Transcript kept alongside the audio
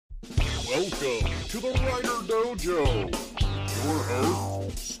Welcome to the Writer Dojo. Your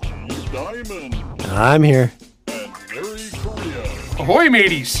host, Steve Diamond. I'm here. And Larry Correa. Ahoy,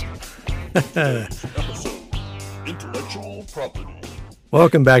 mateys! Episode, Intellectual Property.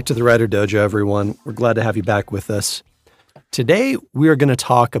 Welcome back to the Writer Dojo, everyone. We're glad to have you back with us. Today, we are going to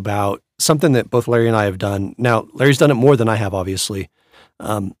talk about something that both Larry and I have done. Now, Larry's done it more than I have, obviously.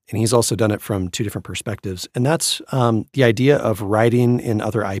 And he's also done it from two different perspectives. And that's the idea of writing in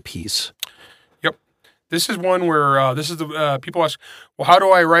other IPs. Yep. This is one where people ask, well, how do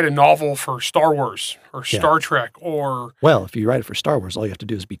I write a novel for Star Wars or Star Trek or... Well, if you write it for Star Wars, all you have to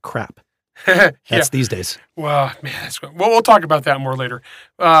do is be crap. That's these days. Well, man, we'll talk about that more later.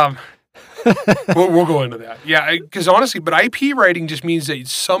 We'll go into that. Yeah, because honestly, but IP writing just means that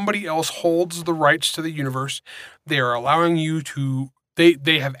somebody else holds the rights to the universe. They are allowing you to...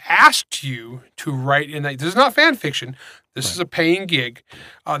 They have asked you to write in that. This is not fan fiction. This is a paying gig.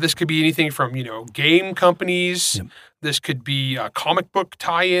 This could be anything from, game companies. Yep. This could be comic book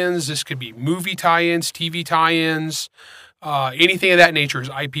tie-ins. This could be movie tie-ins, TV tie-ins. Anything of that nature is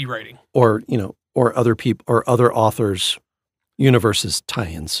IP writing. Or other people or other authors' universes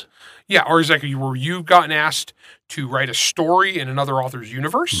tie-ins. Yeah, or exactly where you've gotten asked to write a story in another author's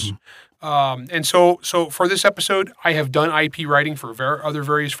universe. Mm-hmm. And so for this episode, I have done IP writing for other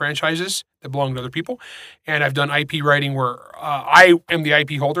various franchises that belong to other people. And I've done IP writing where I am the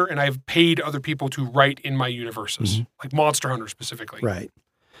IP holder and I've paid other people to write in my universes, like Monster Hunter specifically. Right.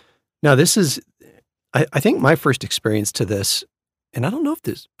 Now, this is, I think my first experience to this, and I don't know if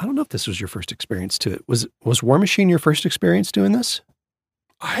this was your first experience to it. Was War Machine your first experience doing this?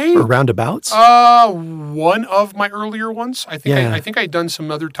 Or roundabouts? One of my earlier ones. I think I'd done some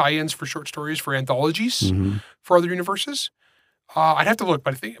other tie-ins for short stories for anthologies for other universes. I'd have to look,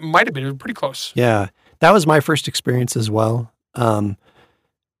 but I think it might have been pretty close. Yeah, that was my first experience as well.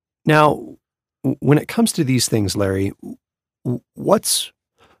 Now, when it comes to these things, Larry, what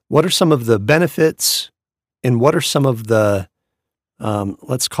are some of the benefits, and what are some of the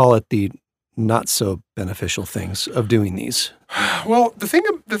let's call it the not so beneficial things of doing these? Well, the thing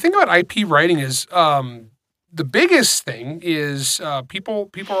about IP writing is the biggest thing is people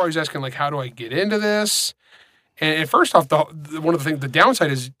are always asking, like, how do I get into this? And first off, one of the things, the downside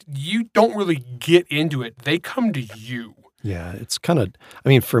is you don't really get into it. They come to you. Yeah, it's kind of,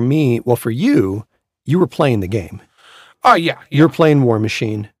 for me, well, for you were playing the game. Oh, yeah. You're playing War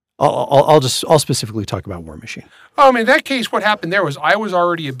Machine. I'll specifically talk about War Machine. In that case, what happened there was I was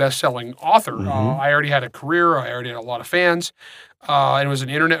already a best-selling author. I already had a career. I already had a lot of fans. And it was an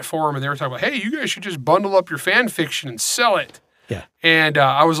internet forum, and they were talking about, hey, you guys should just bundle up your fan fiction and sell it. Yeah. And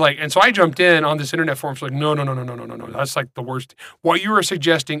I was like, and so I jumped in on this internet forum. So like, no. That's like the worst. What you were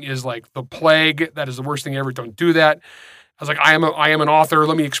suggesting is like the plague. That is the worst thing ever. Don't do that. I was like, I am an author.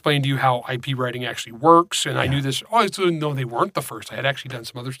 Let me explain to you how IP writing actually works. And I knew this. No, they weren't the first. I had actually done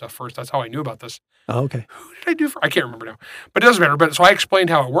some other stuff first. That's how I knew about this. Oh, okay. Who did I do for? I can't remember now. But it doesn't matter. But so I explained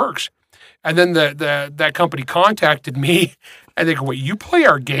how it works. And then that company contacted me and they go, wait, you play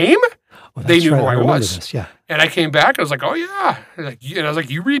our game? Well, they knew right. who I was. This, yeah. And I came back and I was like, oh, yeah. And I was like,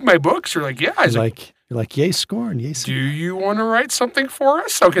 you read my books? You're like, yeah. You're like, yay, scorn, yay, scorn. Do you want to write something for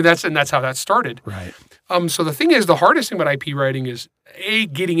us? Okay, that's how that started. Right. So the thing is, the hardest thing about IP writing is,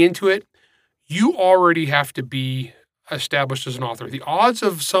 getting into it, you already have to be established as an author. The odds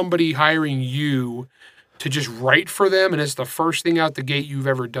of somebody hiring you to just write for them and it's the first thing out the gate you've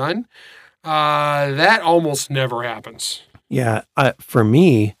ever done, that almost never happens. Yeah. For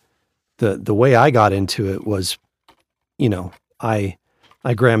me, the way I got into it was, I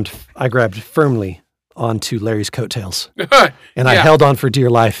grabbed firmly onto Larry's coattails and I held on for dear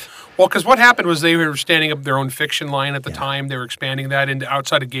life. Well, because what happened was they were standing up their own fiction line at the time. They were expanding that into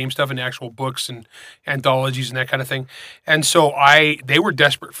outside of game stuff into actual books and anthologies and that kind of thing. And so they were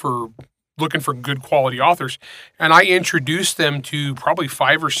desperate for looking for good quality authors. And I introduced them to probably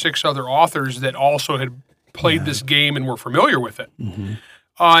 5 or 6 other authors that also had played this game and were familiar with it. Mm-hmm.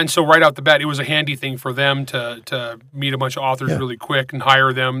 And so right out the bat, it was a handy thing for them to meet a bunch of authors really quick and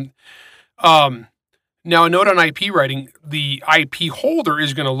hire them. Now, a note on IP writing, the IP holder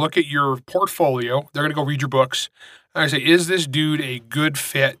is going to look at your portfolio. They're going to go read your books. And I say, is this dude a good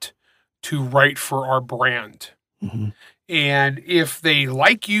fit to write for our brand? Mm-hmm. And if they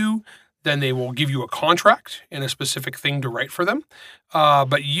like you, then they will give you a contract and a specific thing to write for them.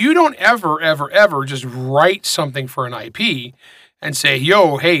 But you don't ever just write something for an IP and say,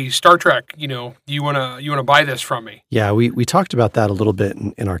 yo, hey, Star Trek, you wanna buy this from me? Yeah, we talked about that a little bit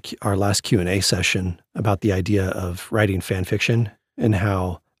in our last Q&A session about the idea of writing fan fiction and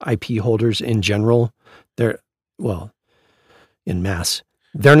how IP holders in general, in mass,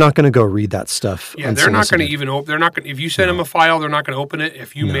 they're not going to go read that stuff. Yeah, they're not going to unsolicited. even open. They're not going. If you send them a file, they're not going to open it.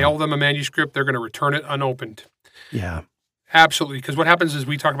 If you No. mail them a manuscript, they're going to return it unopened. Yeah. Absolutely, because what happens is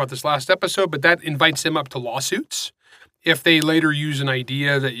we talked about this last episode, but that invites them up to lawsuits. If they later use an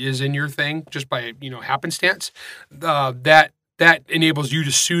idea that is in your thing just by happenstance, that enables you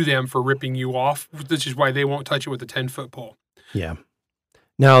to sue them for ripping you off. This is why they won't touch it with a 10-foot pole. Yeah.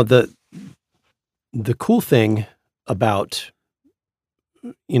 Now the cool thing about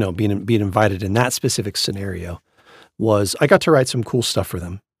being invited in that specific scenario was I got to write some cool stuff for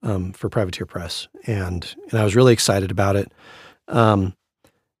them for Privateer Press, and I was really excited about it.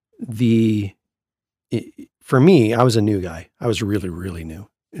 For me, I was a new guy. I was really, really new,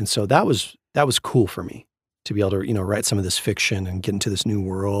 and so that was cool for me to be able to write some of this fiction and get into this new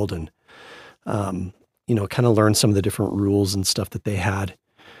world and kind of learn some of the different rules and stuff that they had.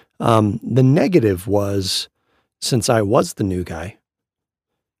 The negative was, since I was the new guy,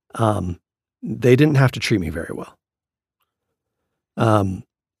 they didn't have to treat me very well.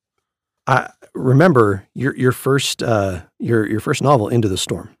 I remember your first novel, Into the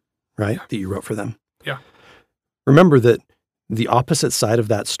Storm, right? That you wrote for them. Yeah. Remember that the opposite side of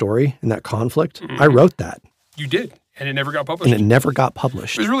that story and that conflict, I wrote that. You did, and it never got published. And it never got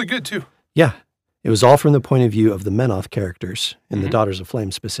published. It was really good too. Yeah. It was all from the point of view of the Menoth characters and the Daughters of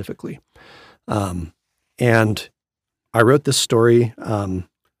Flame specifically. And I wrote this story. People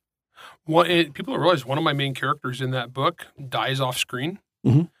don't realize one of my main characters in that book dies off screen.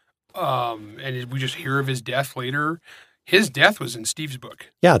 Mhm. And we just hear of his death later. His death was in Steve's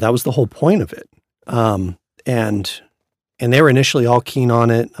book. Yeah, that was the whole point of it. And they were initially all keen on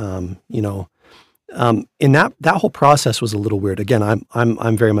it. And that whole process was a little weird. Again,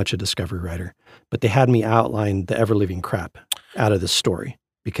 I'm very much a discovery writer, but they had me outline the ever living crap out of this story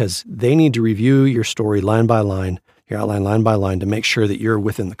because they need to review your story line by line, your outline line by line, to make sure that you're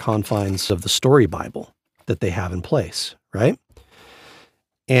within the confines of the story Bible that they have in place, right?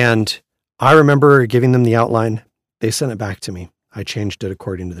 And I remember giving them the outline. They sent it back to me. I changed it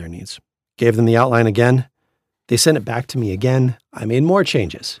according to their needs. Gave them the outline again. They sent it back to me again. I made more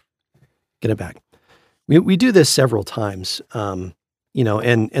changes. Get it back. We do this several times, and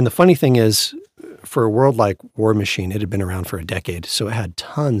the funny thing is, for a world like War Machine, it had been around for a decade, so it had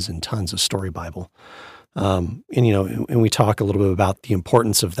tons and tons of story Bible. And we talk a little bit about the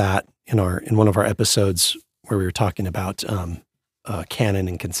importance of that in one of our episodes where we were talking about canon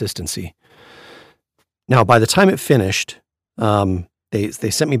and consistency. Now, by the time it finished, they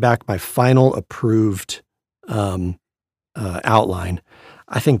sent me back my final approved outline.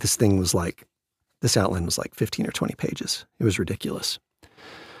 I think this outline was like 15 or 20 pages. It was ridiculous.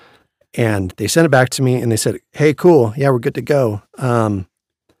 And they sent it back to me and they said, "Hey, cool. Yeah, we're good to go.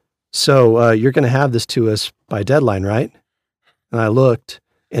 So you're going to have this to us by deadline, right?" And I looked,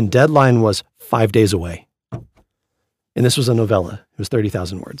 and deadline was 5 days away. And this was a novella. It was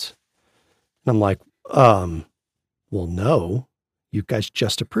 30,000 words. And I'm like, well, no, you guys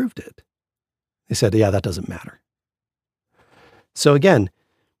just approved it. They said, "Yeah, that doesn't matter." So again,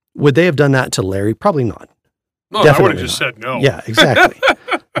 would they have done that to Larry? Probably not. No, Definitely I would have just not. said no. Yeah, exactly.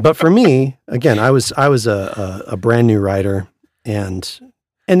 But for me, again, I was a brand new writer, and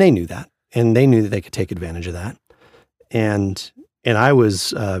they knew that, and they knew that they could take advantage of that, and I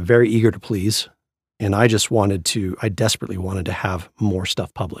was very eager to please, and I desperately wanted to have more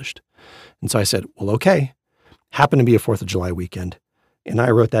stuff published, and so I said, "Well, okay." Happened to be a 4th of July weekend, and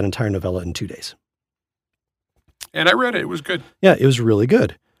I wrote that entire novella in 2 days. And I read it. It was good. Yeah, it was really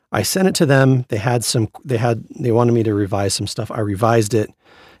good. I sent it to them. They wanted me to revise some stuff. I revised it.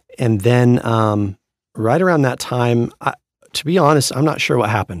 And then right around that time, to be honest, I'm not sure what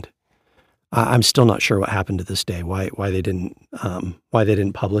happened. I'm still not sure what happened to this day, why they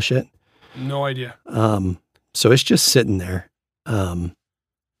didn't publish it. No idea. So it's just sitting there.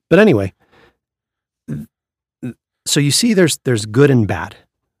 But anyway, so you see there's good and bad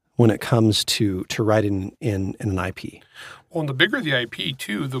when it comes to writing in an IP. Well, and the bigger the IP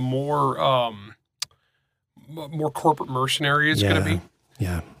too, the more corporate mercenary it's going to be.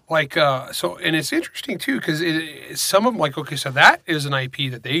 Yeah. Like, and it's interesting too, because some of them, like, okay, so that is an IP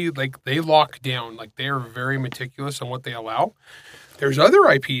that they lock down. Like, they are very meticulous on what they allow. There's other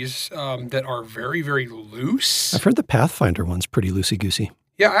IPs that are very, very loose. I've heard the Pathfinder one's pretty loosey-goosey.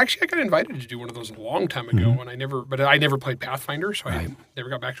 Yeah, actually, I got invited to do one of those a long time ago, and I never played Pathfinder, so I never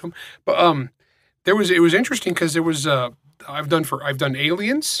got back to them. But it was interesting because there was I've done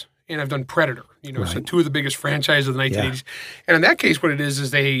Aliens and I've done Predator. So two of the biggest franchises of the 1980s. Yeah. And in that case, what it is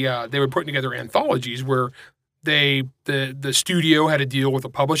they were putting together anthologies where the studio had a deal with a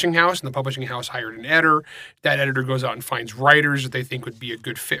publishing house, and the publishing house hired an editor. That editor goes out and finds writers that they think would be a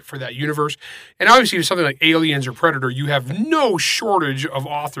good fit for that universe. And obviously, with something like Aliens or Predator, you have no shortage of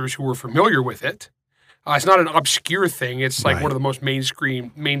authors who are familiar with it. It's not an obscure thing. It's like one of the most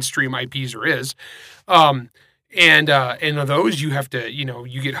mainstream IPs there is. And of those, you have to,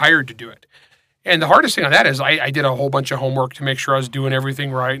 you get hired to do it. And the hardest thing on that is I did a whole bunch of homework to make sure I was doing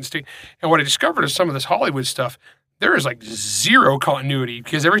everything right. And what I discovered is some of this Hollywood stuff, there is like zero continuity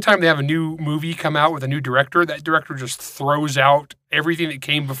because every time they have a new movie come out with a new director, that director just throws out everything that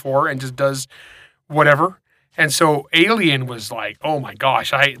came before and just does whatever. And so Alien was like, oh my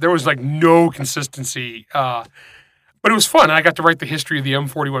gosh, there was like no consistency. But it was fun. I got to write the history of the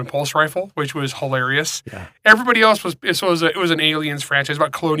M41 pulse rifle, which was hilarious. Yeah. Everybody else it was an Aliens franchise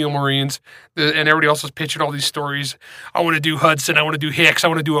about colonial Marines, and everybody else was pitching all these stories. I want to do Hudson. I want to do Hicks. I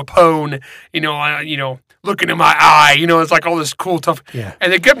want to do Apone. Looking in my eye. It's like all this cool stuff. Yeah.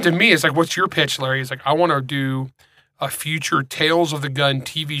 And they come to me. It's like, what's your pitch, Larry? It's like, I want to do a future Tales of the Gun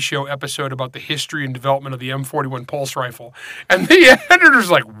TV show episode about the history and development of the M41 pulse rifle. And the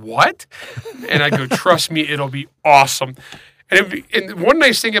editor's like, what? And I go, trust me, it'll be awesome. And one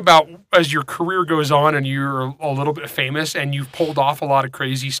nice thing about as your career goes on and you're a little bit famous and you've pulled off a lot of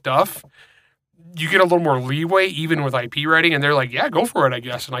crazy stuff, you get a little more leeway even with IP writing. And they're like, yeah, go for it, I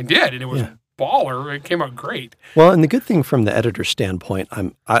guess. And I did. And it was baller. It came out great. Well, and the good thing from the editor's standpoint,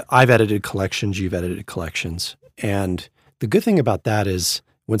 I've edited collections, you've edited collections. And the good thing about that is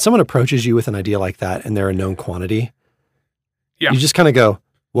when someone approaches you with an idea like that and they're a known quantity, you just kind of go,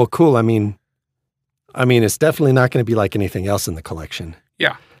 well, cool. I mean, it's definitely not going to be like anything else in the collection.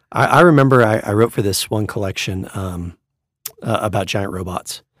 Yeah. I remember I wrote for this one collection about giant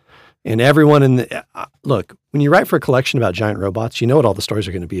robots. And everyone look, when you write for a collection about giant robots, you know what all the stories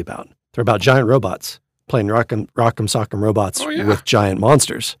are going to be about. They're about giant robots, playing rock'em sock'em robots with giant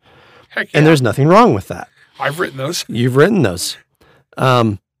monsters. Heck yeah. And there's nothing wrong with that. I've written those. You've written those.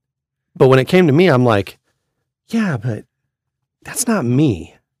 But when it came to me, I'm like, yeah, but that's not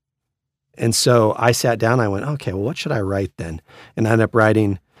me. And so I sat down, I went, okay, well, what should I write then? And I ended up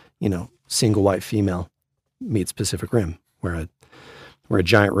writing, Single White Female meets Pacific Rim, where a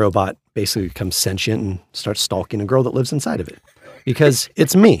giant robot basically becomes sentient and starts stalking a girl that lives inside of it. Because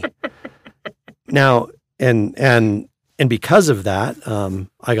it's me. Now, and because of that,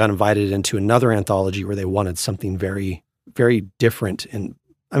 I got invited into another anthology where they wanted something very, very different. And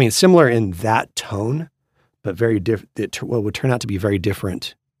similar in that tone, but very different. What would turn out to be very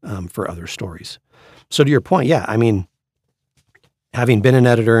different for other stories. So to your point, yeah, having been an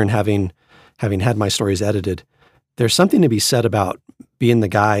editor and having had my stories edited, there's something to be said about being the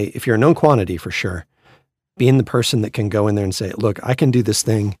guy, if you're a known quantity for sure, being the person that can go in there and say, look, I can do this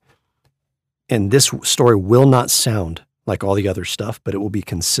thing, and this story will not sound like all the other stuff, but it will be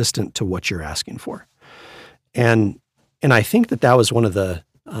consistent to what you're asking for. And I think that was one of the,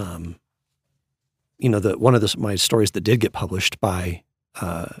 my stories that did get published by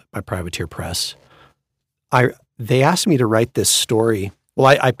Privateer Press. They asked me to write this story.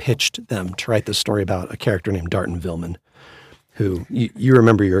 Well, I pitched them to write this story about a character named Darton Vilman, who you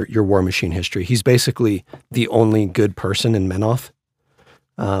remember your War Machine history. He's basically the only good person in Menoth.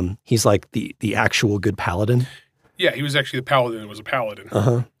 He's like the actual good paladin. Yeah, he was actually the paladin that was a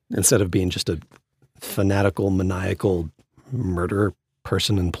paladin. Instead of being just a fanatical, maniacal murderer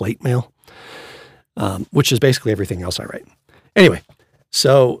person in plate mail, which is basically everything else I write. Anyway,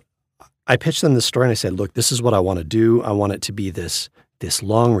 so I pitched them this story and I said, look, this is what I want to do. I want it to be this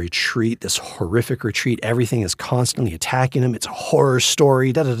long retreat, this horrific retreat. Everything is constantly attacking him. It's a horror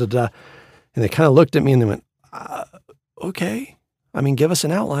story, da-da-da-da. And they kind of looked at me and they went, okay, give us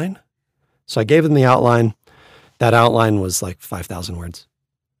an outline. So I gave them the outline. That outline was like 5,000 words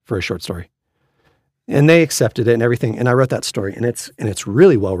for a short story. And they accepted it and everything. And I wrote that story and it's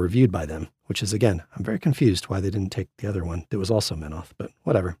really well reviewed by them, which is, again, I'm very confused why they didn't take the other one that was also Menoth, but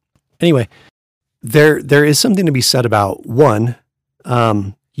whatever. Anyway, there is something to be said about one,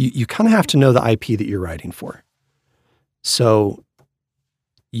 you kind of have to know the IP that you're writing for. So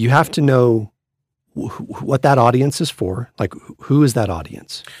you have to know what that audience is for. Like, who is that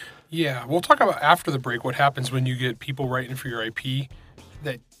audience? Yeah, we'll talk about after the break what happens when you get people writing for your IP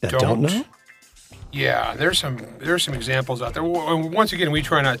that don't know. Yeah, there's some examples out there. Once again, we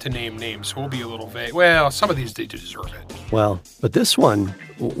try not to name names, so we'll be a little vague. Well, some of these they deserve it. Well, but this one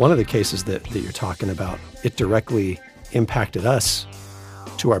of the cases that you're talking about, it directly impacted us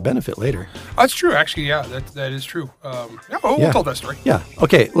to our benefit later. That's true, actually. Yeah, that is true. We'll tell that story. Yeah.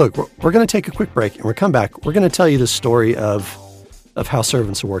 Okay. Look, we're going to take a quick break, and we'll come back. We're going to tell you the story of how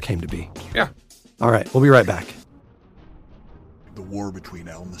Servants of War came to be. Yeah. All right, we'll be right back. The war between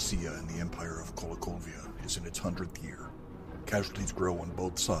Al Nassia and the Empire of Kolakovia is in its 100th year. Casualties grow on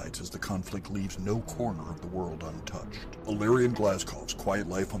both sides as the conflict leaves no corner of the world untouched. Ilarion Glaskov's quiet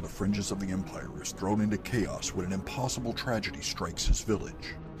life on the fringes of the Empire is thrown into chaos when an impossible tragedy strikes his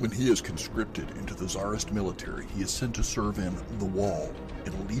village. When he is conscripted into the Tsarist military, he is sent to serve in The Wall,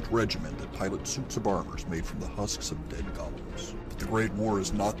 an elite regiment that pilots suits of armors made from the husks of dead golems. But the Great War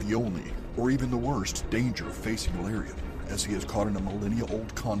is not the only, or even the worst, danger facing Ilarion, as he is caught in a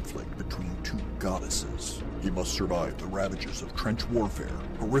millennia-old conflict between two goddesses. He must survive the ravages of trench warfare,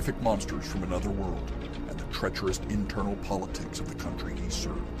 horrific monsters from another world, and the treacherous internal politics of the country he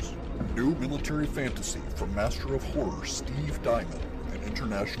serves. New military fantasy from master of horror Steve Diamond and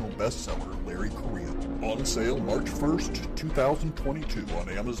international bestseller Larry Correia. On sale March 1st, 2022 on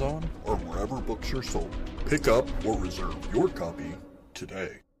Amazon or wherever books are sold. Pick up or reserve your copy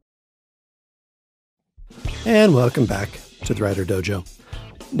today. And welcome back to the Writer Dojo.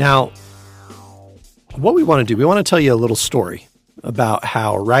 Now, what we want to do, we want to tell you a little story about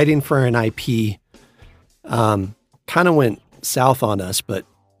how writing for an IP kind of went south on us, but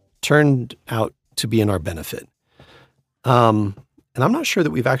turned out to be in our benefit. And I'm not sure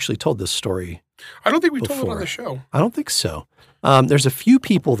that we've actually told this story. I don't think we told it before. on the show. I don't think so. There's a few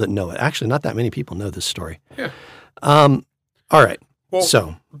people that know it. Actually, not that many people know this story. Yeah. All right. Well,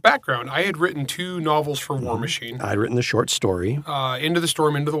 So, background, I had written 2 novels for War Machine, I'd written the short story. Into the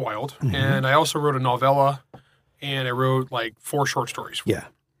Storm, Into the Wild, and I also wrote a novella, and I wrote like 4 short stories. Yeah.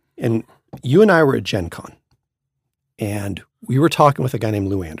 And you and I were at Gen Con, and we were talking with a guy named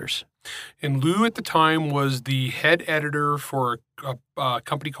Lou Anders. And Lou at the time was the head editor for a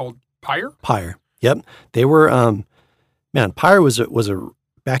company called Pyre. Pyre. Yep. They were, Pyre was a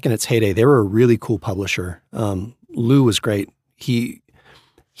back in its heyday, they were a really cool publisher. Lou was great.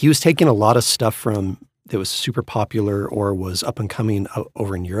 He was taking a lot of stuff from that was super popular or was up and coming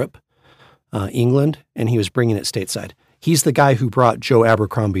over in Europe, England, and he was bringing it stateside. He's the guy who brought Joe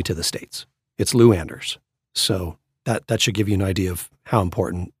Abercrombie to the States. It's Lou Anders. So that should give you an idea of how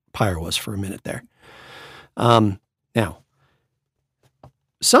important Pyre was for a minute there. Now,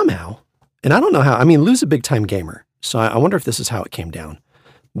 somehow, and I don't know how, I mean, Lou's a big time gamer. So I wonder if this is how it came down.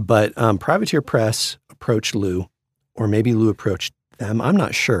 But Privateer Press approached Lou, or maybe Lou approached them, I'm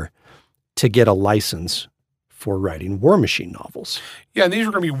not sure, to get a license for writing War Machine novels. Yeah, and these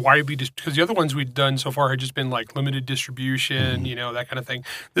were going to be widely, because the other ones we'd done so far had just been like limited distribution, that kind of thing.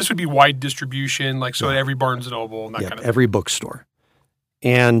 This would be wide distribution, like so at every Barnes & Noble and that kind of thing. Every bookstore.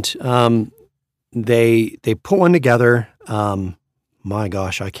 And they put one together. My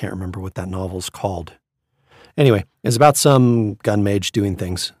gosh, I can't remember what that novel's called. Anyway, it's about some gun mage doing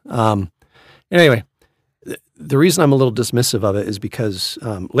things. Anyway, the reason I'm a little dismissive of it is because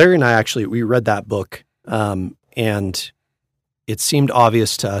Larry and I we read that book, and it seemed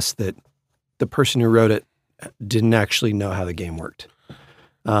obvious to us that the person who wrote it didn't actually know how the game worked,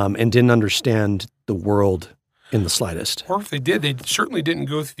 and didn't understand the world in the slightest. Or if they did, they certainly didn't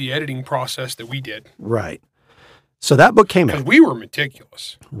go through the editing process that we did. Right. So that book came out. Because we were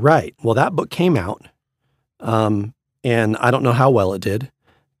meticulous. Right. Well, that book came out, and I don't know how well it did,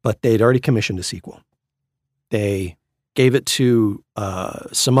 but they'd already commissioned a sequel. They gave it to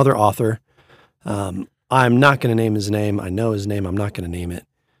some other author. I'm not going to name his name. I know his name. I'm not going to name it.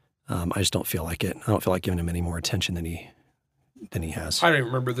 I just don't feel like it. I don't feel like giving him any more attention than he has. I don't even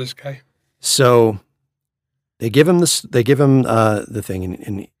remember this guy. So they give him this. They give him the thing,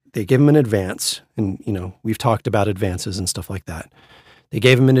 and they give him an advance. And we've talked about advances and stuff like that. They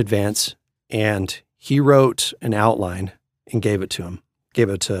gave him an advance, and he wrote an outline and gave it to him. Gave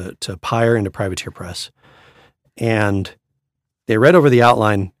it to Pyre and to Privateer Press. And they read over the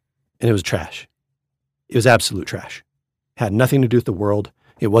outline, and it was trash. It was absolute trash. It had nothing to do with the world.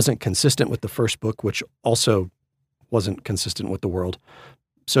 It wasn't consistent with the first book, which also wasn't consistent with the world.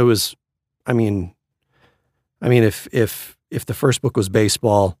 So it was, if the first book was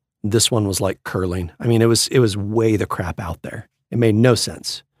baseball, this one was like curling. It was way the crap out there. It made no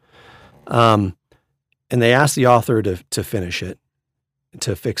sense. And they asked the author to finish it,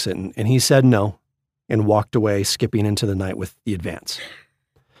 to fix it, and he said no, and walked away, skipping into the night with the advance.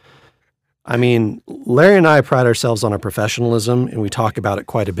 Larry and I pride ourselves on our professionalism, and we talk about it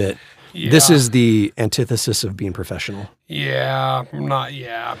quite a bit. Yeah. This is the antithesis of being professional. That's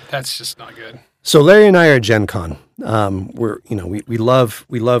just not good. So Larry and I are at Gen Con. We love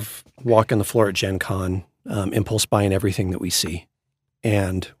walking the floor at Gen Con, impulse buying everything that we see.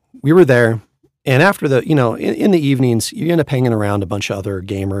 And we were there. And after in the evenings, you end up hanging around a bunch of other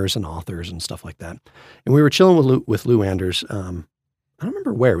gamers and authors and stuff like that. And we were chilling with Lou Anders. I don't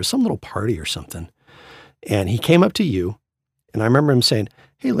remember where. It was some little party or something. And he came up to you, and I remember him saying,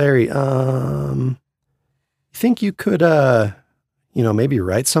 "Hey, Larry, you think you could, maybe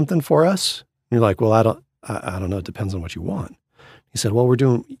write something for us?" And you're like, "Well, I don't know. It depends on what you want." He said, "Well,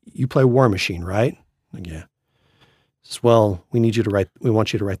 you play War Machine, right?" I'm like, "Yeah." He says, "Well, we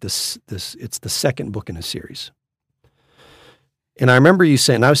want you to write this, it's the second book in a series." And I remember you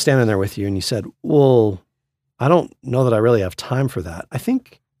saying, I was standing there with you, and you said, "Well, I don't know that I really have time for that.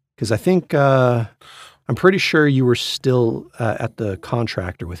 I'm pretty sure you were still at the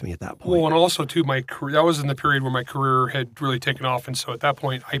contractor with me at that point." Well, and also too, my career, that was in the period where my career had really taken off. And so at that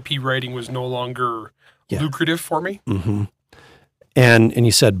point, IP writing was no longer lucrative for me. Mm-hmm. And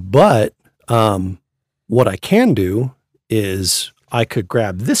you said, "But what I can do is I could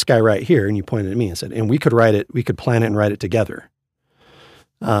grab this guy right here," and you pointed at me and said, "and we could plan it and write it together."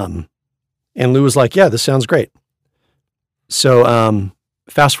 And Lou was like, "Yeah, this sounds great." So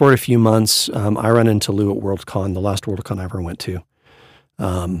fast forward a few months, I run into Lou at Worldcon, the last Worldcon I ever went to.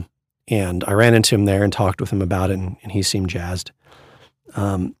 And I ran into him there and talked with him about it, and he seemed jazzed.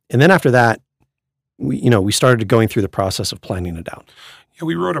 And then after that, we started going through the process of planning it out. Yeah,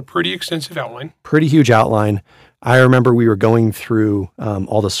 we wrote a pretty extensive outline. Pretty huge outline. I remember we were going through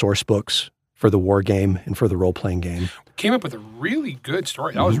all the source books for the war game and for the role-playing game. Came up with a really good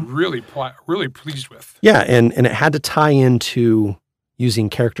story. I was really pleased with. Yeah, and it had to tie into using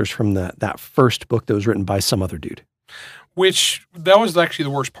characters from that first book that was written by some other dude. Which, that was actually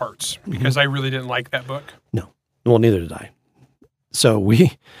the worst parts, because I really didn't like that book. No. Well, neither did I. So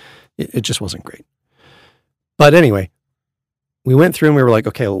it just wasn't great. But anyway, we went through and we were like,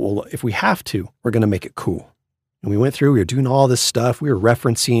 okay, well, if we have to, we're going to make it cool. And we went through, we were doing all this stuff. We were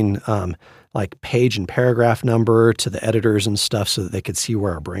referencing like page and paragraph number to the editors and stuff so that they could see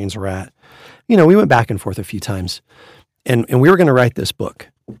where our brains were at. We went back and forth a few times. And we were going to write this book.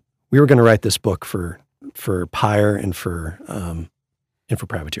 We were going to write this book for Pyre and for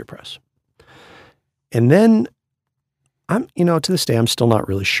Privateer Press. And then to this day, I'm still not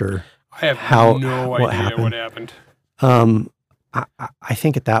really sure. I have no idea what happened. I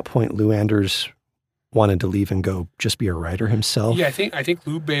think at that point, Lou Anders wanted to leave and go just be a writer himself. Yeah, I think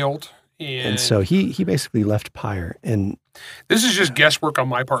Lou bailed. And so he basically left Pyre. And this is just guesswork on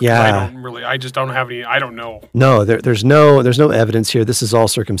my part. Yeah. I just don't have any, I don't know. No, there's no evidence here. This is all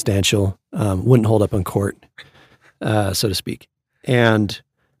circumstantial. Wouldn't hold up in court, so to speak. And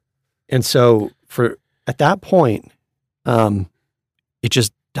so at that point, it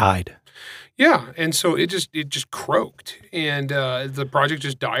just died. Yeah, and so it just croaked, and the project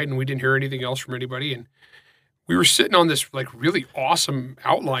just died, and we didn't hear anything else from anybody, and we were sitting on this like really awesome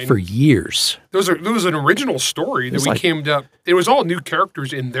outline for years. There was an original story that we came up. It was all new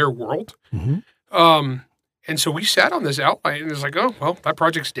characters in their world, and so we sat on this outline, and it was like, oh well, that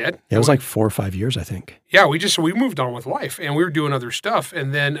project's dead. Yeah, it was like 4 or 5 years, I think. Yeah, we moved on with life, and we were doing other stuff,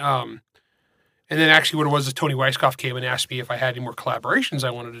 and then actually what it was is Tony Weisskopf came and asked me if I had any more collaborations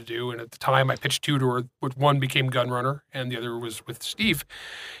I wanted to do. And at the time I pitched two to her. One became Gunrunner and the other was with Steve.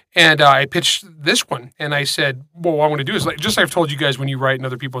 And I pitched this one. And I said, well, what I want to do is, like, just like I've told you guys, when you write in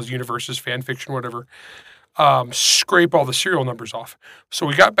other people's universes, fan fiction, whatever, scrape all the serial numbers off. So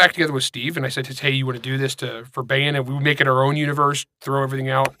we got back together with Steve and I said, hey, you want to do this for Bayon? And we make it our own universe, throw everything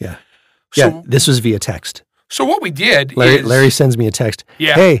out. Yeah. So, this was via text. So what we did Larry sends me a text.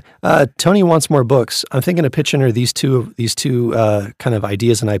 Yeah. Hey, Tony wants more books. I'm thinking of pitching her these two kind of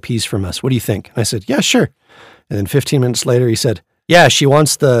ideas and IPs from us. What do you think? And I said, yeah, sure. And then 15 minutes later, he said, yeah, she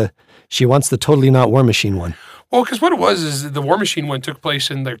wants the Totally Not War Machine one. Well, because what it was is the War Machine one took place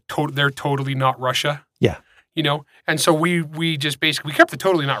in their Totally Not Russia. Yeah. And so we just basically, we kept the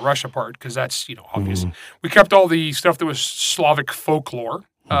Totally Not Russia part because that's, obvious. We kept all the stuff that was Slavic folklore.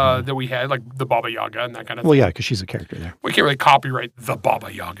 That we had, like the Baba Yaga and that kind of thing. Well, yeah, because she's a character there. We can't really copyright the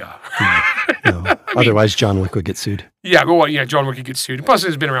Baba Yaga. No. Otherwise, John Wick would get sued. Yeah, John Wick could get sued. Plus,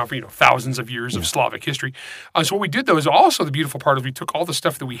 it's been around for thousands of years of Slavic history. So what we did, though, is also the beautiful part is we took all the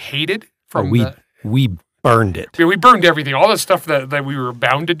stuff that we hated from we burned it. We burned everything. All the stuff that we were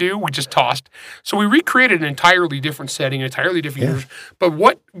bound to do, we just tossed. So we recreated an entirely different setting, entirely different universe. But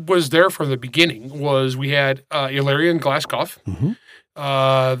what was there from the beginning was we had Ilarion Glaskov.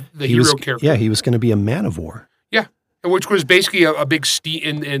 The hero character. Yeah, he was going to be a man of war. Yeah, which was basically a big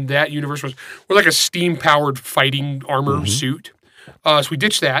steam in that universe was like a steam powered fighting armor suit. So we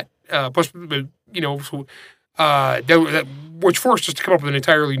ditched that. Plus, which forced us to come up with an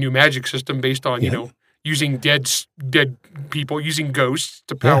entirely new magic system based on using dead people, using ghosts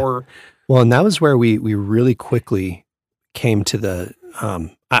to power. Well, and that was where we really quickly came to the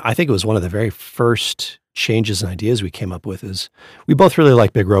I think it was one of the very first changes and ideas we came up with is we both really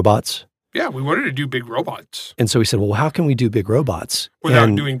like big robots. Yeah, we wanted to do big robots. And so we said, well, how can we do big robots?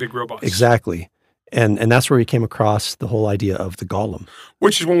 Without doing big robots. Exactly. And that's where we came across the whole idea of the golem.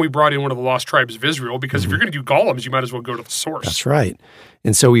 Which is when we brought in one of the lost tribes of Israel, because if you're going to do golems, you might as well go to the source. That's right.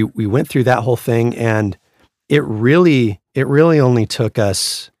 And so we went through that whole thing, and it really only took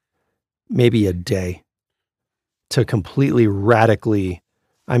us maybe a day to completely radically,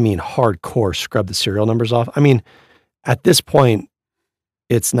 hardcore scrub the serial numbers off. At this point,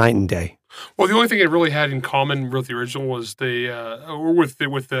 it's night and day. Well, the only thing it really had in common with the original was with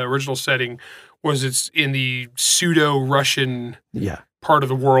the original setting was it's in the pseudo-Russian part of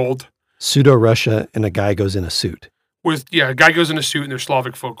the world. Pseudo-Russia, and a guy goes in a suit. A guy goes in a suit and there's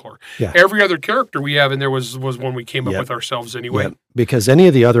Slavic folklore. Yeah. Every other character we have in there was one we came up with ourselves anyway. Yep. Because any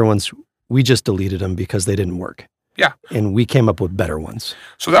of the other ones, we just deleted them because they didn't work. Yeah. And we came up with better ones.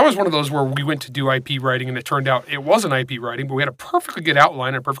 So that was one of those where we went to do IP writing, and it turned out it wasn't IP writing, but we had a perfectly good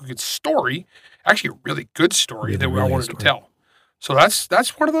outline and a perfectly good story, actually a really good story that I wanted to tell. So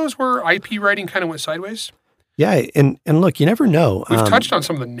that's one of those where IP writing kind of went sideways. Yeah, and look, you never know. We've touched on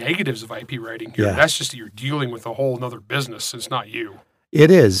some of the negatives of IP writing here. Yeah. That's just that you're dealing with a whole other business. It's not you.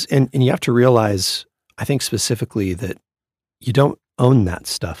 It is, and you have to realize, I think specifically, that you don't own that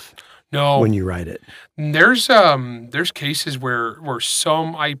stuff. No, when you write it. There's cases where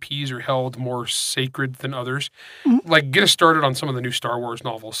some IPs are held more sacred than others. Mm-hmm. Like, get us started on some of the new Star Wars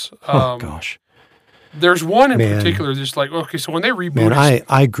novels. Oh gosh, there's one in particular. Just like, okay, so when they rebooted,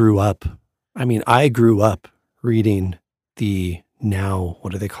 I grew up. I grew up reading the now,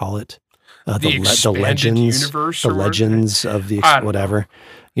 what do they call it? The legends universe, the legends of the whatever.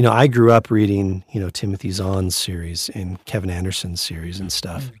 I grew up reading, Timothy Zahn's series and Kevin Anderson's series and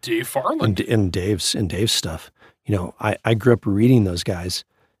stuff. Dave Farland. And Dave's stuff. I grew up reading those guys.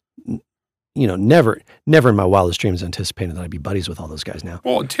 Never in my wildest dreams anticipated that I'd be buddies with all those guys now.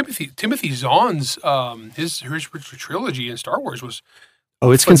 Well, and Timothy Zahn's his trilogy in Star Wars was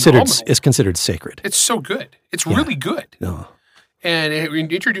it's considered sacred. It's so good. It's really good. No. And it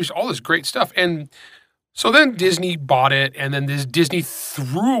introduced all this great stuff. And so then Disney bought it, and then Disney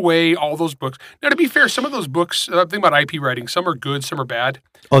threw away all those books. Now, to be fair, some of those books, think about IP writing, some are good, some are bad.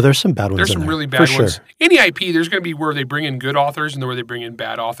 Oh, there's some bad ones. There's some really bad ones. Sure. Any IP, there's going to be where they bring in good authors and where they bring in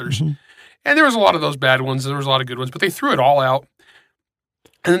bad authors. Mm-hmm. And there was a lot of those bad ones, and there was a lot of good ones, but they threw it all out,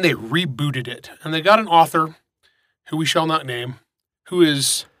 and then they rebooted it. And they got an author, who we shall not name, who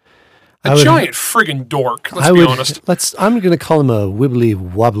is a giant friggin' dork, let's be honest. I'm going to call him a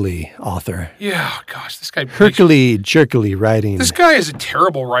wibbly-wobbly author. Yeah, gosh, this guy... Jerkily writing. This guy is a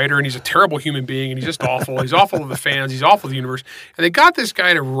terrible writer, and he's a terrible human being, and he's just awful. He's awful to the fans. He's awful to the universe. And they got this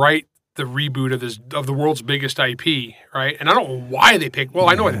guy to write the reboot of the world's biggest IP, right? And I don't know why they picked... Well,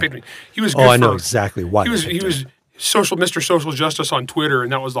 I know why they picked him. He was good I know exactly why. He was Mr. Social Justice on Twitter,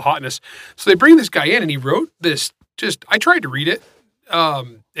 and that was the hotness. So they bring this guy in, and he wrote this... I tried to read it.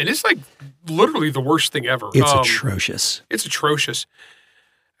 And it's like literally the worst thing ever. It's atrocious. It's atrocious.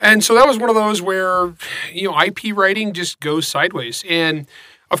 And so that was one of those where, IP writing just goes sideways. And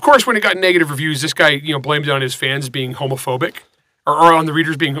of course, when it got negative reviews, this guy, blamed it on his fans being homophobic or on the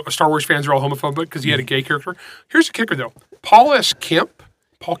readers being Star Wars fans are all homophobic because he had a gay character. Here's the kicker though. Paul Kemp,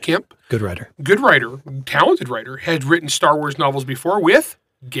 good writer, talented writer, had written Star Wars novels before with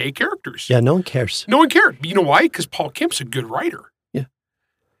gay characters. Yeah, no one cares. No one cared. But you know why? Because Paul Kemp's a good writer.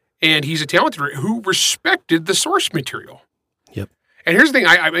 And he's a talented writer who respected the source material. Yep. And here's the thing.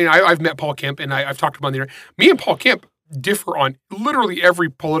 I've met Paul Kemp, and I've talked to him on the internet. Me and Paul Kemp differ on literally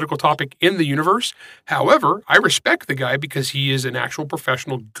every political topic in the universe. However, I respect the guy because he is an actual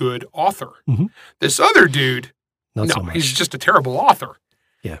professional good author. Mm-hmm. This other dude, so much. He's just a terrible author.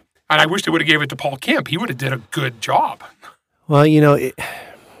 Yeah. And I wish they would have gave it to Paul Kemp. He would have did a good job. Well,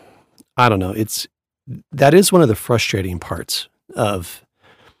 I don't know. That is one of the frustrating parts of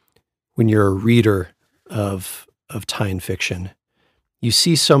when you're a reader of tie-in fiction. You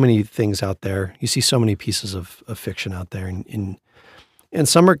see so many things out there. You see so many pieces of fiction out there, and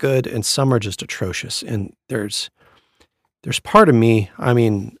some are good, and some are just atrocious. And there's part of me. I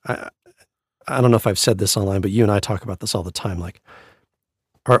don't know if I've said this online, but you and I talk about this all the time. Like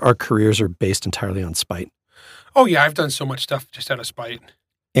our careers are based entirely on spite. Oh yeah, I've done so much stuff just out of spite.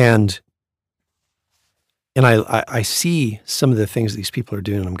 And I see some of the things these people are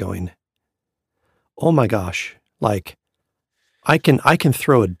doing, and I'm going, oh my gosh, like I can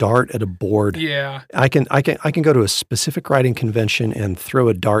throw a dart at a board. Yeah. I can go to a specific writing convention and throw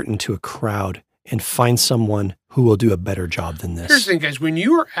a dart into a crowd and find someone who will do a better job than this. Here's the thing, guys. When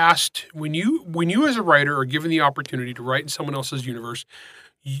you are asked, when you as a writer are given the opportunity to write in someone else's universe,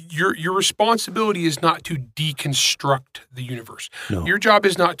 Your responsibility is not to deconstruct the universe. No. Your job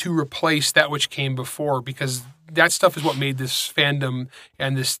is not to replace that which came before, because that stuff is what made this fandom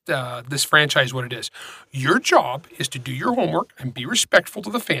and this franchise what it is. Your job is to do your homework and be respectful to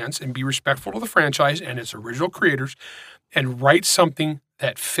the fans and be respectful to the franchise and its original creators and write something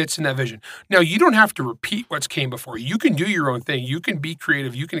that fits in that vision. Now, you don't have to repeat what's came before. You can do your own thing. You can be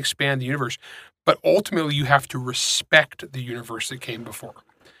creative. You can expand the universe. But ultimately, you have to respect the universe that came before.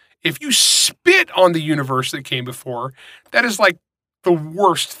 If you spit on the universe that came before, that is like the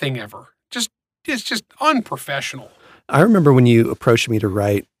worst thing ever. It's just unprofessional. I remember when you approached me to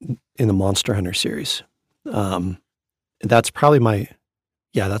write in the Monster Hunter series. That's probably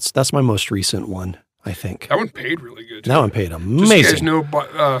that's my most recent one, I think. That one paid really good. That one paid amazing. Just so you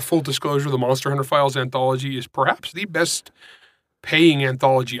guys know, full disclosure, the Monster Hunter Files anthology is perhaps the best paying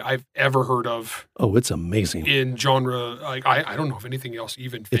anthology I've ever heard of. Oh, it's amazing. In genre, like I don't know if anything else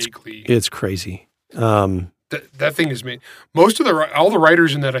even vaguely. It's crazy. That thing is made. All the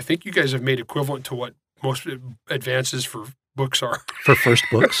writers in that, I think you guys have made equivalent to what most advances for books are. For first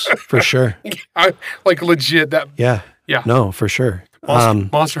books, for sure. Like legit. That. Yeah. No, for sure.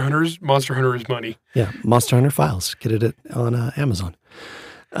 Monster Hunter is money. Yeah, Monster Hunter Files. Get it on Amazon.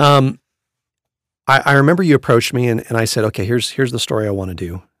 I remember you approached me and I said, okay, here's the story I want to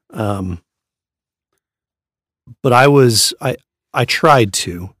do. But I tried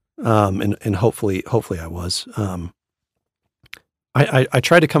to, and hopefully I was. I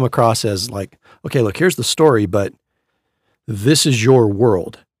tried to come across as like, okay, look, here's the story, but this is your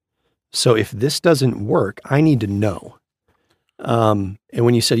world. So if this doesn't work, I need to know. And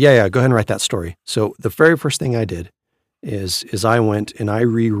when you said, yeah, go ahead and write that story. So the very first thing I did is I went and I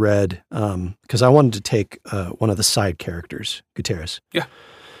reread, because I wanted to take one of the side characters, Gutierrez. Yeah.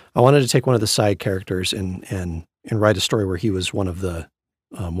 I wanted to take one of the side characters and write a story where he was one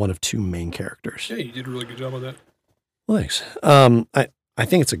of two main characters. Yeah, you did a really good job on that. Well, thanks. I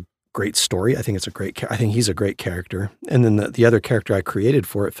think it's a great story. I think I think he's a great character. And then the other character I created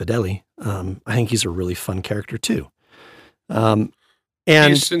for it, Fideli, I think he's a really fun character too.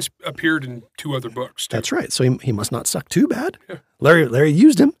 And he's since appeared in 2 other books too. That's right. So he must not suck too bad. Yeah. Larry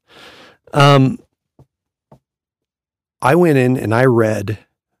used him. I went in and I read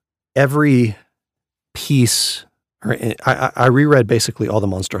every piece, or I reread basically all the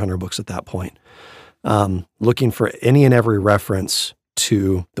Monster Hunter books at that point, looking for any and every reference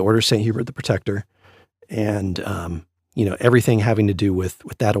to the Order of St. Hubert the Protector, and everything having to do with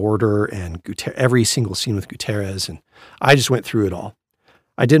that order and every single scene with Gutierrez, and I just went through it all.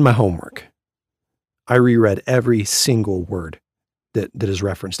 I did my homework. I reread every single word that is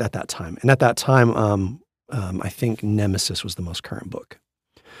referenced at that time, and at that time, I think Nemesis was the most current book,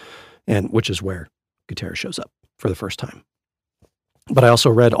 and which is where Gutierrez shows up for the first time. But I also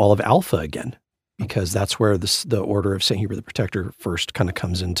read all of Alpha again, because that's where the Order of St. Hubert the Protector first kind of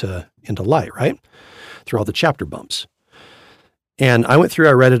comes into light, right? Through all the chapter bumps. And I went through,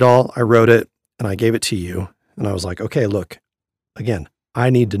 I read it all, I wrote it, and I gave it to you. And I was like, okay, look, again, I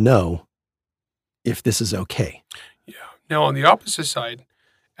need to know if this is okay. Yeah. Now, on the opposite side,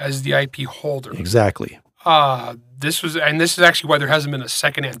 as the IP holder. Exactly. This is actually why there hasn't been a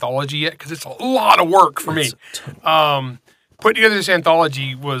second anthology yet, because it's a lot of work for me. Putting together this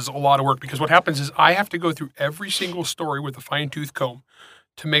anthology was a lot of work, because what happens is I have to go through every single story with a fine-tooth comb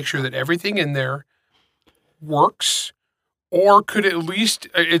to make sure that everything in there works, or could at least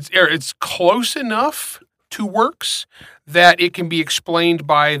it's close enough to works that it can be explained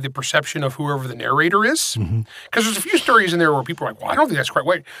by the perception of whoever the narrator is. Because there's a few stories in there where people are like, well, I don't think that's quite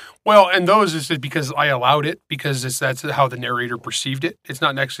right. Well, and those is because I allowed it, because that's how the narrator perceived it. It's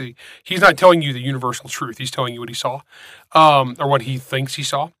not actually, he's not telling you the universal truth. He's telling you what he saw, or what he thinks he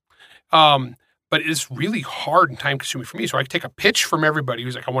saw. But it's really hard and time consuming for me. So I take a pitch from everybody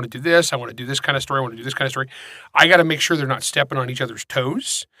who's like, I want to do this. I want to do this kind of story. I want to do this kind of story. I got to make sure they're not stepping on each other's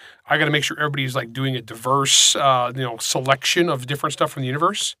toes. I got to make sure everybody's like doing a diverse, selection of different stuff from the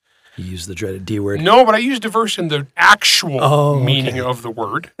universe. You use the dreaded D word. No, but I use diverse in the actual meaning of the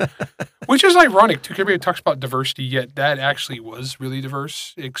word, which is ironic too. Everybody talks about diversity, yet that actually was really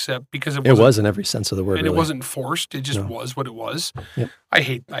diverse, except because it was in every sense of the word, and really. It wasn't forced. It just was what it was. Yep. I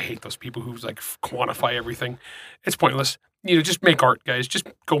hate those people who like quantify everything. It's pointless. Just make art, guys. Just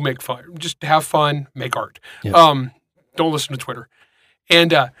go make fun. Just have fun. Make art. Yep. Don't listen to Twitter.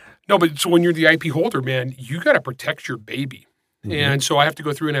 And no, but so when you're the IP holder, man, you got to protect your baby. Mm-hmm. And so I have to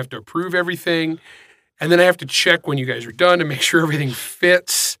go through and I have to approve everything. And then I have to check when you guys are done to make sure everything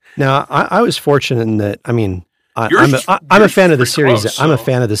fits. Now, I was fortunate in that, I mean, I'm a fan of the series. Close, so. I'm a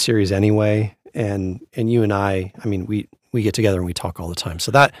fan of the series anyway. And you and I mean, we get together and we talk all the time.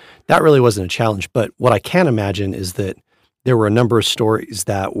 So that really wasn't a challenge. But what I can imagine is that there were a number of stories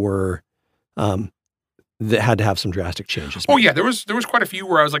that were that had to have some drastic changes. Oh yeah, there was quite a few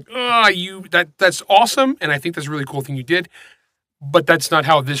where I was like, that's awesome, and I think that's a really cool thing you did, but that's not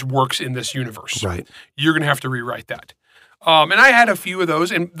how this works in this universe. Right. You're going to have to rewrite that. And I had a few of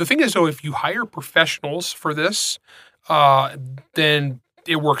those. And the thing is, though, if you hire professionals for this, then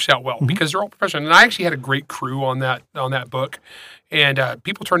it works out well because they're all professional. And I actually had a great crew on that book, and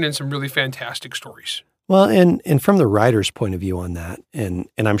people turned in some really fantastic stories. Well, and from the writer's point of view on that, and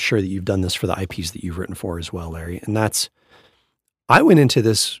I'm sure that you've done this for the IPs that you've written for as well, Larry, and that's, I went into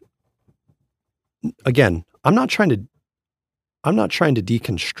this, again, I'm not trying to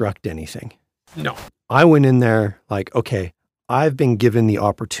deconstruct anything. No. I went in there like, okay, I've been given the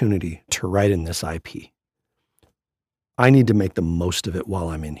opportunity to write in this IP. I need to make the most of it while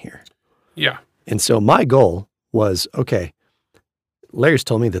I'm in here. Yeah. And so my goal was, okay, Larry's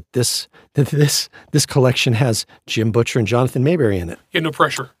told me that this collection has Jim Butcher and Jonathan Mayberry in it. Yeah, no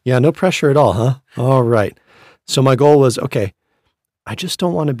pressure. Yeah, no pressure at all, huh? All right. So my goal was, okay, I just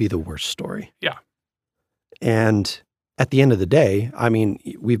don't want to be the worst story. Yeah. And at the end of the day, I mean,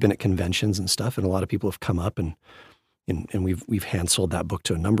 we've been at conventions and stuff, and a lot of people have come up and we've hand sold that book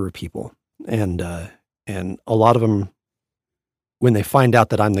to a number of people. And a lot of them, when they find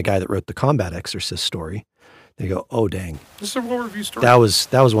out that I'm the guy that wrote the Combat Exorcist story, they go, "Oh, dang. This is a well-reviewed story." That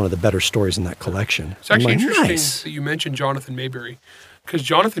was one of the better stories in that collection. It's actually like, interesting nice. that you mentioned Jonathan Mayberry, because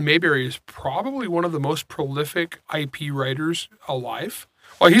Jonathan Mayberry is probably one of the most prolific IP writers alive.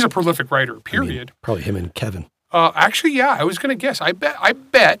 Well, he's a prolific writer, period. I mean, probably him and Kevin. Actually, yeah, I was going to guess. I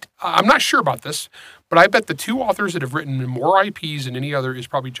bet, I'm not sure about this, but I bet the two authors that have written more IPs than any other is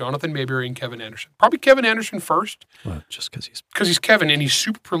probably Jonathan Mayberry and Kevin Anderson. Probably Kevin Anderson first. Well, just because he's Kevin, and he's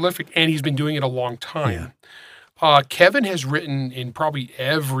super prolific, and he's been doing it a long time. Kevin has written in probably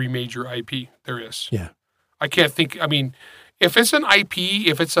every major IP there is. Yeah. I can't think. I mean, if it's an IP,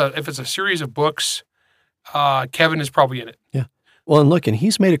 if it's a series of books, Kevin is probably in it. Yeah. Well, and look, and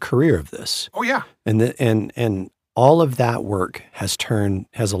he's made a career of this. Oh yeah. And all of that work has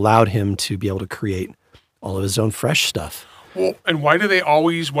allowed him to be able to create all of his own fresh stuff. Well, and why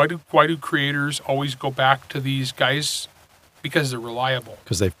do creators always go back to these guys? Because they're reliable.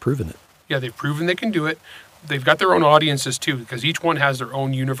 Because they've proven it. Yeah, they've proven they can do it. They've got their own audiences too, because each one has their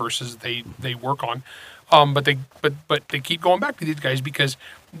own universes they work on. But they keep going back to these guys because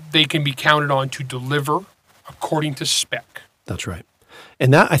they can be counted on to deliver according to spec. That's right.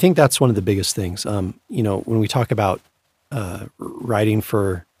 And I think that's one of the biggest things. When we talk about writing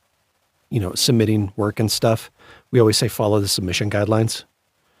for, submitting work and stuff, we always say follow the submission guidelines.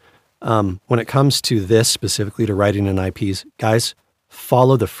 When it comes to this specifically, to writing in IPs, guys,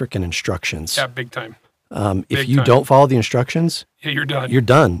 follow the frickin' instructions. Yeah, big time. If you don't follow the instructions, yeah, you're done. You're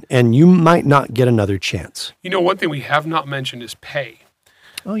done, and you might not get another chance. One thing we have not mentioned is pay.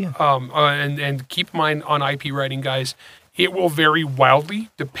 Oh yeah. And keep in mind on IP writing, guys, it will vary wildly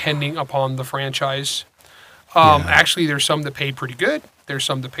depending upon the franchise. Actually, there's some that pay pretty good. There's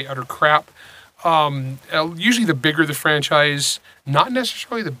some that pay utter crap. Usually, the bigger the franchise, not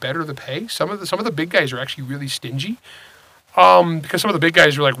necessarily the better the pay. Some of the big guys are actually really stingy, because some of the big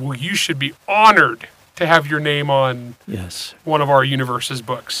guys are like, "Well, you should be honored to have your name on one of our universe's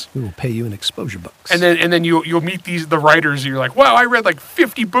books. We will pay you in exposure bucks." And then you'll meet the writers. And you're like, "Wow, I read like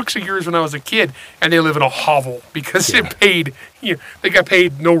 50 books of yours when I was a kid," and they live in a hovel because it paid. They got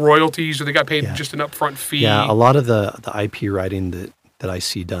paid no royalties, or they got paid just an upfront fee. Yeah, a lot of the IP writing that I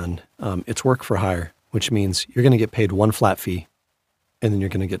see done, it's work for hire, which means you're going to get paid one flat fee, and then you're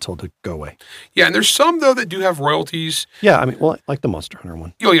going to get told to go away. Yeah, and there's some though that do have royalties. Yeah, I mean, well, like the Monster Hunter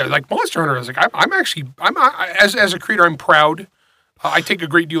one. Oh yeah, like Monster Hunter. I was like, as a creator, I'm proud. I take a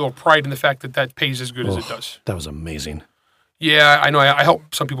great deal of pride in the fact that pays as good as it does. That was amazing. Yeah, I know. I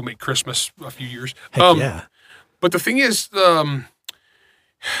helped some people make Christmas a few years. Heck yeah. But the thing is,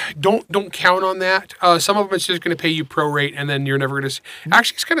 don't count on that. Some of them it's just going to pay you prorate, and then you're never going to see.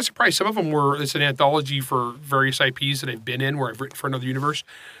 Actually, it's kind of surprised. Some of them it's an anthology for various IPs that I've been in, where I've written for another universe,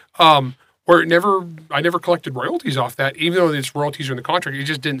 where I never collected royalties off that, even though its royalties are in the contract. It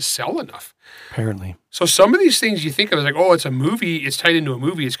just didn't sell enough. Apparently. So some of these things you think of as like, oh, it's a movie, it's tied into a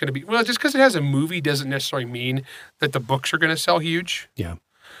movie, it's going to be, well, just because it has a movie doesn't necessarily mean that the books are going to sell huge. Yeah.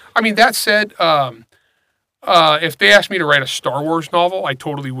 I mean, that said, if they asked me to write a Star Wars novel, I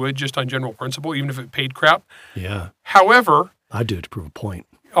totally would, just on general principle, even if it paid crap. Yeah. However, I'd do it to prove a point.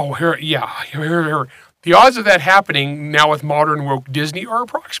 Oh, here. The odds of that happening now with modern woke Disney are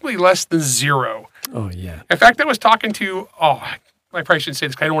approximately less than zero. Oh, yeah. In fact, I was talking to, I probably shouldn't say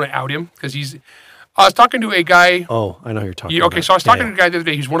this because I don't want to out him, because he's, I was talking to a guy. Oh, I know who you're talking about. Okay, so I was talking to a guy the other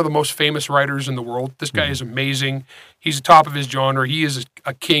day. He's one of the most famous writers in the world. This guy is amazing. He's the top of his genre. He is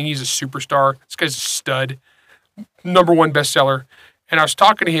a king. He's a superstar. This guy's a stud. #1 bestseller. And I was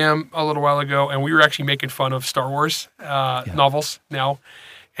talking to him a little while ago, and we were actually making fun of Star Wars novels now.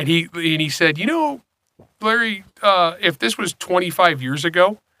 And he said, Larry, if this was 25 years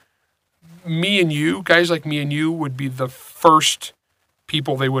ago, guys like me and you would be the first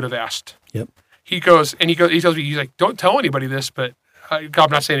people they would have asked. Yep. He tells me, he's like, don't tell anybody this, but I'm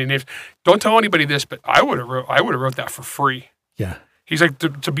not saying any names. Don't tell anybody this, but I would have wrote that for free. Yeah. He's like,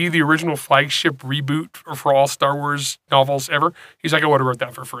 to be the original flagship reboot for all Star Wars novels ever. He's like, I would have wrote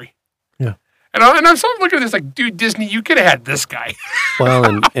that for free. Yeah. And I'm sort of looking at this like, dude, Disney, you could have had this guy.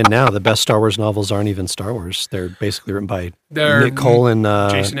 Well, and now the best Star Wars novels aren't even Star Wars. They're basically written by Nick Cole and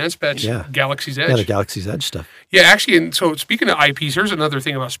Jason Anspach, Galaxy's Edge. Yeah, the Galaxy's Edge stuff. Yeah, actually, and so speaking of IPs, here's another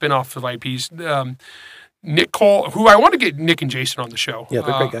thing about spinoffs of IPs. Nick Cole, who I want to get Nick and Jason on the show. Yeah,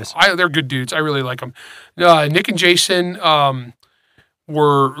 they're great guys. They're good dudes. I really like them. Nick and Jason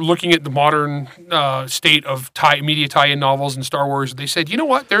were looking at the modern state of media tie-in novels and Star Wars. They said, you know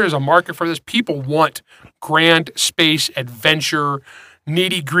what? There is a market for this. People want grand space adventure,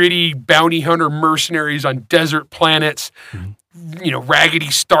 nitty-gritty bounty hunter mercenaries on desert planets,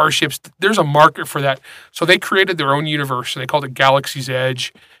 raggedy starships. There's a market for that. So they created their own universe. They called it Galaxy's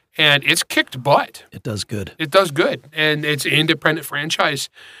Edge. And it's kicked butt. It does good. It does good. And it's an independent franchise.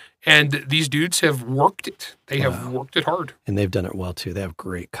 And these dudes have worked it. They have worked it hard. And they've done it well, too. They have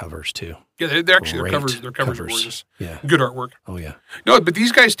great covers, too. Yeah, they're actually, their covers are gorgeous. Yeah. Good artwork. Oh, yeah. No, but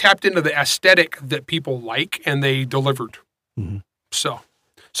these guys tapped into the aesthetic that people like, and they delivered. Mm-hmm. So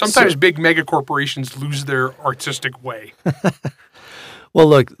sometimes big mega corporations lose their artistic way. Well,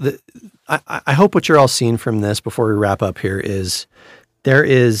 look, I hope what you're all seeing from this before we wrap up here is there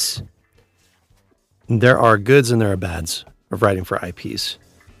are goods and there are bads of writing for IPs.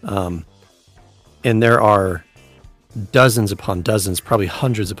 And there are dozens upon dozens, probably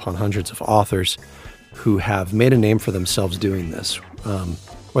hundreds upon hundreds of authors who have made a name for themselves doing this.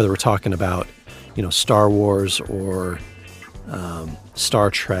 Whether we're talking about, Star Wars or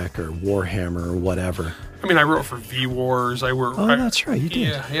Star Trek or Warhammer or whatever. I mean, I wrote for V-Wars. That's right, you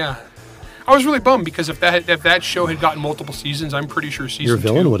did. Yeah. I was really bummed because if that show had gotten multiple seasons, I'm pretty sure season 2... Your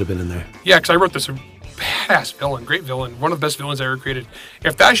villain would have been in there. Yeah, because I wrote this badass villain, great villain, one of the best villains I ever created.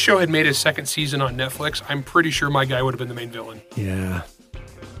 If that show had made a second season on Netflix, I'm pretty sure my guy would have been the main villain. Yeah.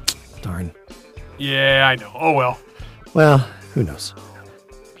 Darn. Yeah, I know. Oh, well. Well, who knows?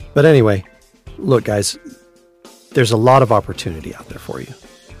 But anyway, look, guys, there's a lot of opportunity out there for you.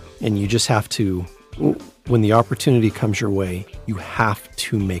 And you just have to, when the opportunity comes your way, you have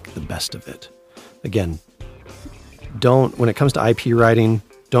to make the best of it. Again, when it comes to IP writing,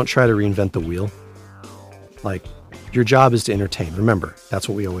 don't try to reinvent the wheel. Like, your job is to entertain. Remember, that's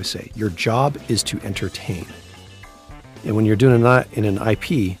what we always say. Your job is to entertain. And when you're doing it in an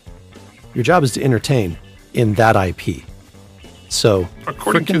IP, your job is to entertain in that IP. So,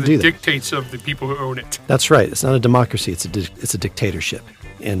 according to the dictates of the people who own it. That's right. It's not a democracy. It's a dictatorship.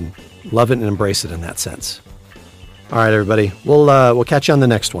 And love it and embrace it in that sense. All right, everybody. We'll catch you on the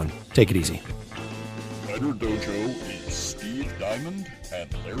next one. Take it easy. Writer Dojo is Steve Diamond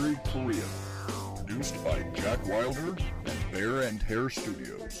and Larry Correia. Produced by Jack Wilder and Bear and Hare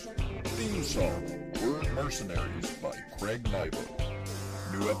Studios. Theme song, Word Mercenaries by Craig Nybo.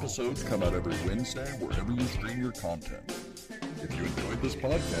 New episodes come out every Wednesday wherever you stream your content. If you enjoyed this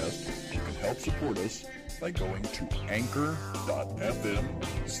podcast, you can help support us by going to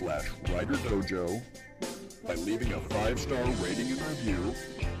anchor.fm/writerdojo, by leaving a 5-star rating and review,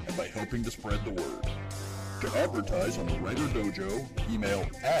 and by helping to spread the word. To advertise on the Writer Dojo, email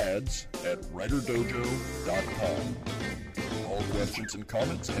ads@writerdojo.com. All questions and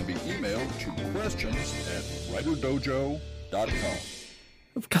comments can be emailed to questions@writerdojo.com.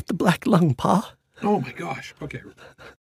 I've got the black lung, Pa. Oh my gosh. Okay.